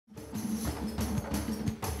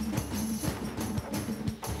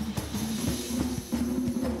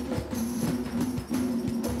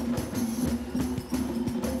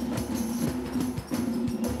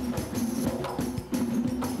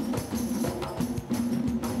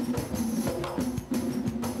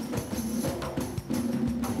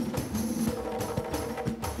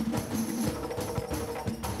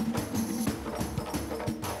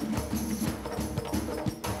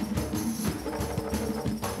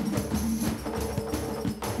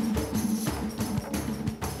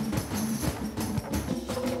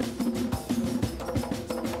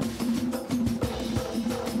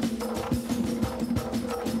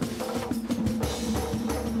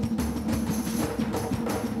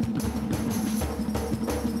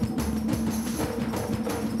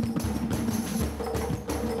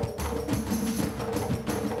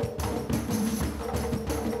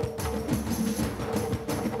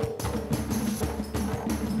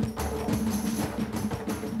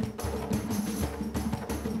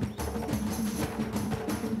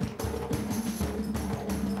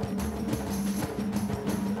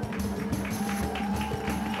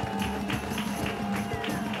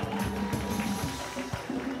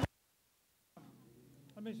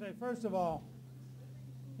say, first of all,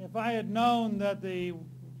 if I had known that the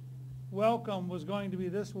welcome was going to be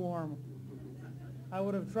this warm, I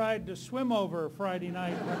would have tried to swim over Friday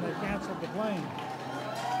night when they canceled the plane.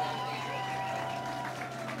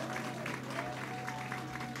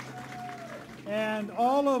 And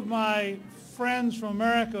all of my friends from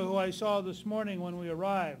America who I saw this morning when we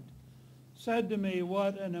arrived said to me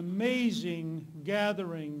what an amazing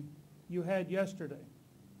gathering you had yesterday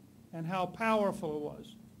and how powerful it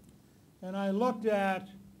was. And I looked at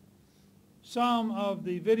some of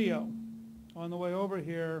the video on the way over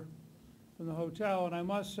here from the hotel, and I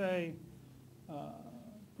must say,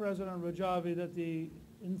 President Rajavi, that the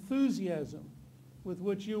enthusiasm with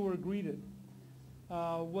which you were greeted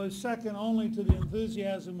was second only to the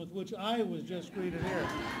enthusiasm with which I was just greeted here.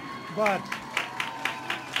 But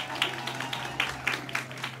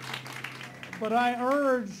I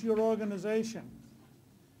urge your organization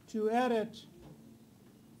to edit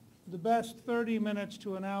the best 30 minutes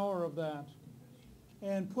to an hour of that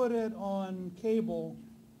and put it on cable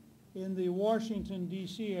in the Washington,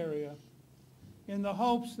 D.C. area in the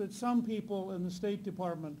hopes that some people in the State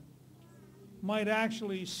Department might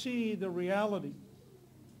actually see the reality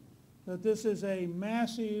that this is a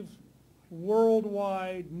massive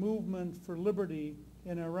worldwide movement for liberty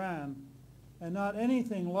in Iran and not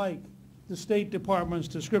anything like the State Department's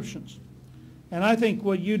descriptions. And I think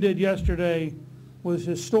what you did yesterday was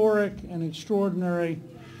historic and extraordinary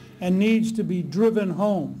and needs to be driven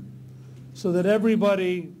home so that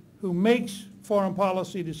everybody who makes foreign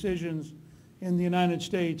policy decisions in the United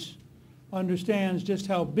States understands just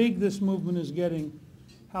how big this movement is getting,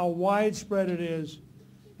 how widespread it is,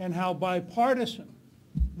 and how bipartisan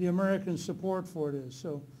the American support for it is.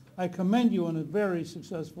 So I commend you on a very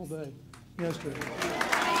successful day yesterday.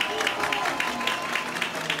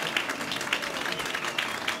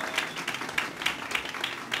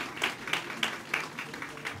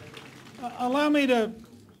 Allow me to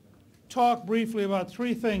talk briefly about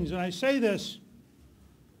three things, and I say this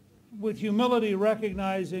with humility,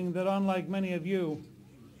 recognizing that unlike many of you,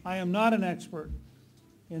 I am not an expert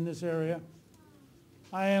in this area.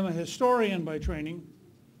 I am a historian by training,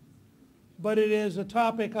 but it is a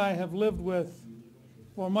topic I have lived with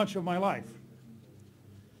for much of my life.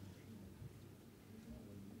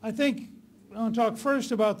 I think I want to talk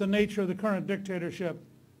first about the nature of the current dictatorship,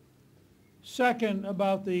 second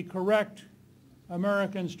about the correct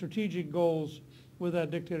American strategic goals with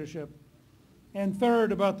that dictatorship, and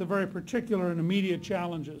third about the very particular and immediate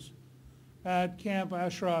challenges at Camp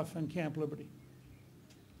Ashraf and Camp Liberty.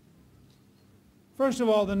 First of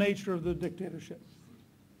all, the nature of the dictatorship.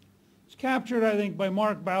 It's captured, I think, by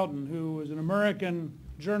Mark Bowden, who was an American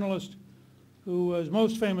journalist who was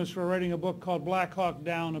most famous for writing a book called Black Hawk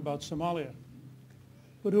Down about Somalia,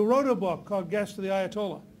 but who wrote a book called Guest to the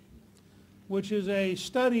Ayatollah, which is a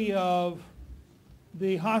study of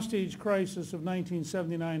the hostage crisis of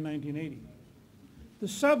 1979-1980. The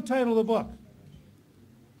subtitle of the book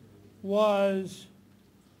was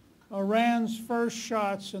Iran's First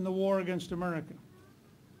Shots in the War Against America.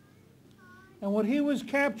 And what he was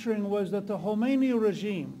capturing was that the Khomeini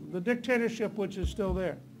regime, the dictatorship which is still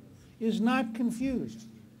there, is not confused.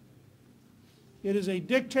 It is a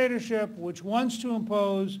dictatorship which wants to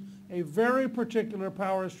impose a very particular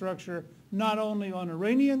power structure not only on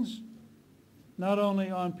Iranians, not only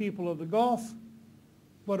on people of the Gulf,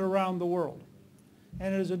 but around the world.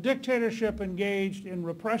 And it is a dictatorship engaged in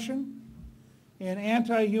repression, in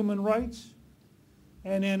anti-human rights,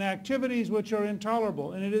 and in activities which are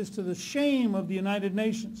intolerable. And it is to the shame of the United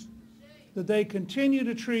Nations that they continue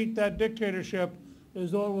to treat that dictatorship as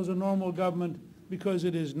though it was a normal government, because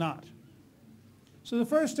it is not. So the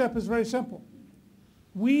first step is very simple.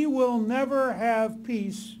 We will never have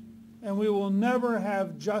peace and we will never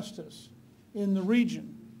have justice in the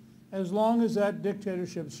region as long as that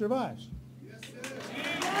dictatorship survives. Yes, sir.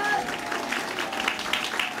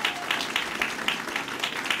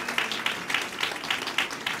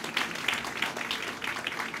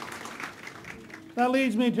 That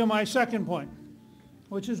leads me to my second point,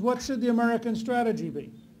 which is what should the American strategy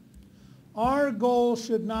be? Our goal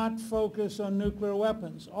should not focus on nuclear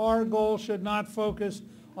weapons. Our goal should not focus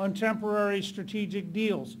on temporary strategic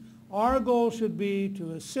deals. Our goal should be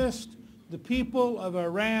to assist the people of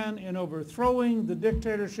Iran in overthrowing the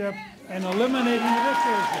dictatorship and eliminating the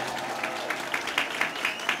dictatorship.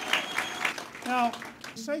 Now,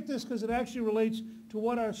 I cite this because it actually relates to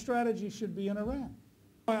what our strategy should be in Iran.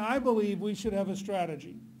 I believe we should have a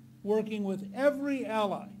strategy working with every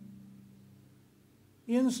ally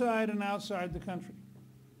inside and outside the country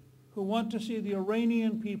who want to see the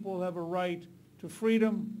Iranian people have a right to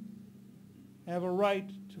freedom have a right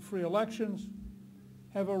to free elections,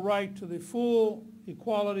 have a right to the full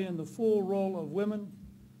equality and the full role of women,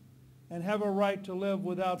 and have a right to live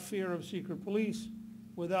without fear of secret police,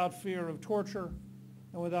 without fear of torture,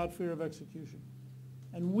 and without fear of execution.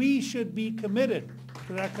 And we should be committed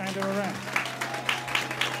to that kind of Iran.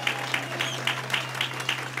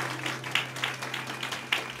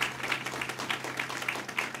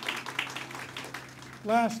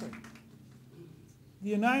 Lastly, the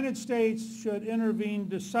United States should intervene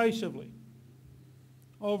decisively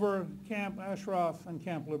over Camp Ashraf and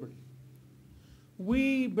Camp Liberty.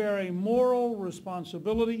 We bear a moral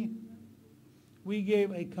responsibility. We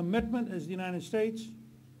gave a commitment as the United States.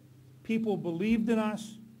 People believed in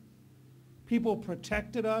us. People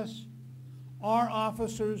protected us. Our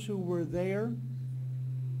officers who were there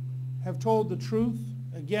have told the truth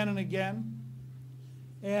again and again.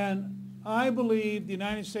 And I believe the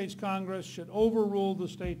United States Congress should overrule the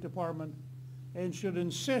State Department and should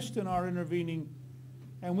insist in our intervening,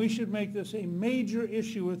 and we should make this a major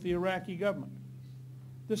issue with the Iraqi government.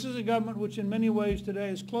 This is a government which in many ways today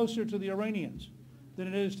is closer to the Iranians than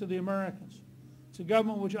it is to the Americans. It's a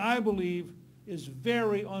government which I believe is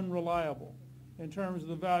very unreliable in terms of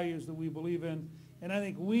the values that we believe in, and I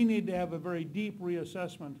think we need to have a very deep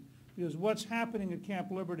reassessment, because what's happening at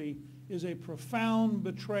Camp Liberty is a profound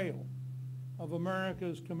betrayal of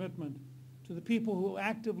America's commitment to the people who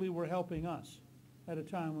actively were helping us at a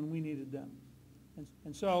time when we needed them.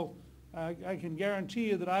 And so I can guarantee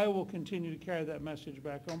you that I will continue to carry that message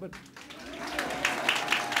back home. But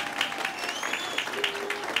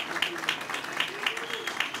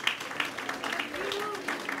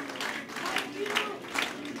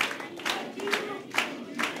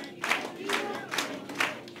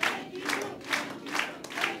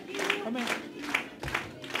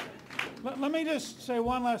let me just say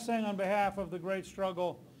one last thing on behalf of the great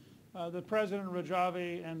struggle that President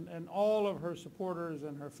Rajavi and all of her supporters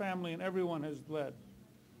and her family and everyone has led.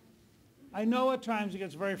 I know at times it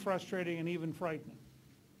gets very frustrating and even frightening.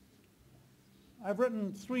 I've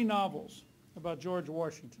written 3 novels about George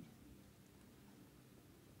Washington.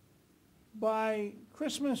 By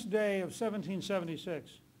Christmas Day of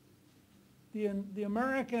 1776, the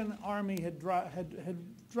American army had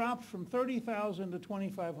dropped from 30,000 to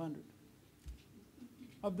 2,500.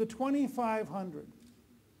 Of the 2,500,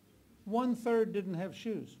 1/3 didn't have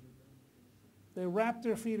shoes. They wrapped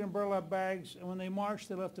their feet in burlap bags, and when they marched,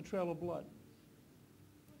 they left a trail of blood.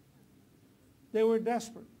 They were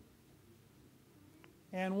desperate.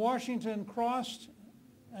 And Washington crossed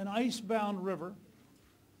an ice-bound river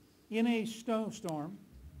in a snowstorm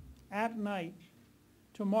at night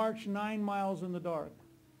to march 9 miles in the dark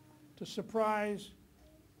to surprise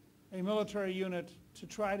a military unit to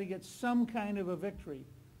try to get some kind of a victory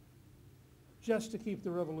just to keep the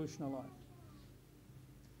revolution alive.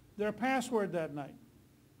 Their password that night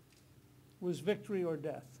was victory or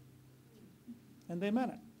death, and they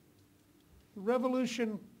meant it. The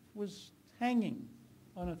revolution was hanging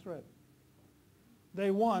on a thread.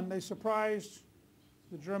 They won. They surprised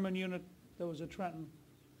the German unit that was at Trenton.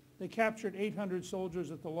 They captured 800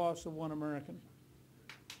 soldiers at the loss of 1 American.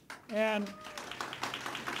 And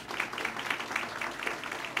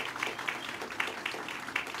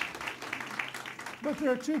but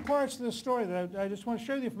there are 2 parts to this story that I just want to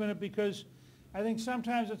share with you for a minute, because I think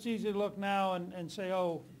sometimes it's easy to look now and say,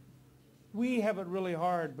 oh, we have it really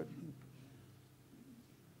hard, but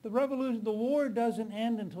the revolution, the war doesn't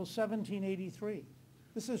end until 1783.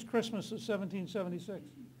 This is Christmas of 1776.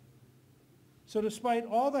 So despite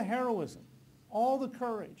all the heroism, all the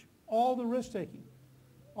courage, all the risk-taking,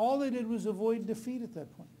 all they did was avoid defeat at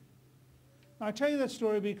that point. Now, I tell you that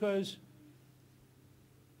story because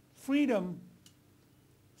freedom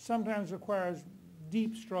sometimes requires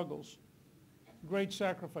deep struggles, great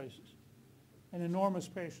sacrifices, and enormous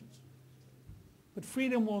patience. But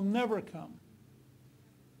freedom will never come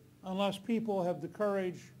unless people have the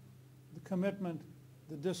courage, the commitment,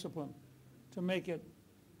 the discipline to make it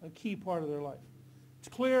a key part of their life. It's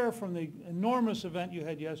clear from the enormous event you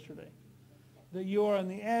had yesterday that you are on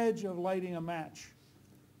the edge of lighting a match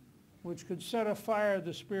which could set afire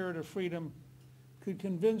the spirit of freedom, could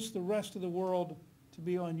convince the rest of the world to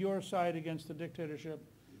be on your side against the dictatorship,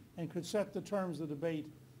 and could set the terms of debate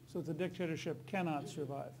so that the dictatorship cannot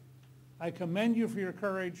survive. I commend you for your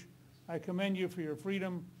courage. I commend you for your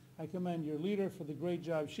freedom. I commend your leader for the great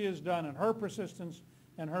job she has done and her persistence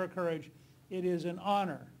and her courage. It is an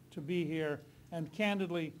honor to be here, and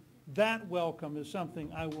candidly, that welcome is something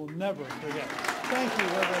I will never forget. Thank you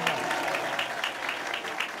very much.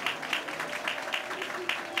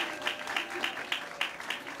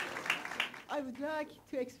 I would like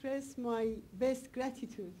to express my best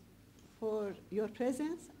gratitude for your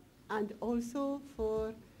presence and also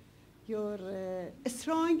for your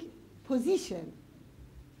strong position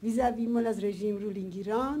vis-à-vis Mullah's regime ruling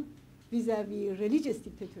Iran, vis-à-vis religious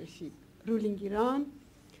dictatorship ruling Iran.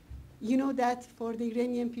 You know that for the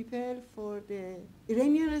Iranian people, for the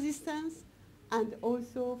Iranian resistance, and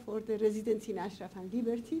also for the residents in Ashraf and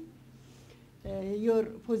Liberty, your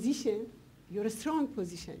position, your strong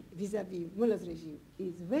position vis-à-vis Mullah's regime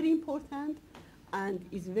is very important and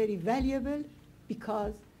is very valuable,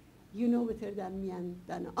 because you know better than me and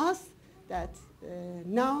than us that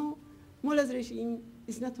now Mullah's regime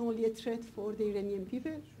is not only a threat for the Iranian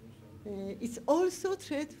people, it's also a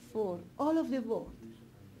threat for all of the world,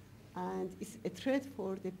 and it's a threat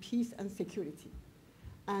for the peace and security.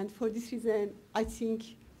 And for this reason, I think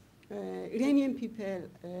Iranian people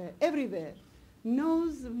everywhere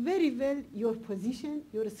knows very well your position,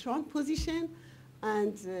 your strong position,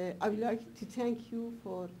 and I would like to thank you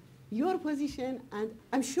for your position, and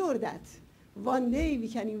I'm sure that one day we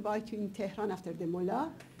can invite you in Tehran after the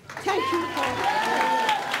Mullah. Thank you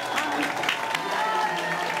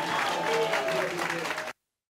for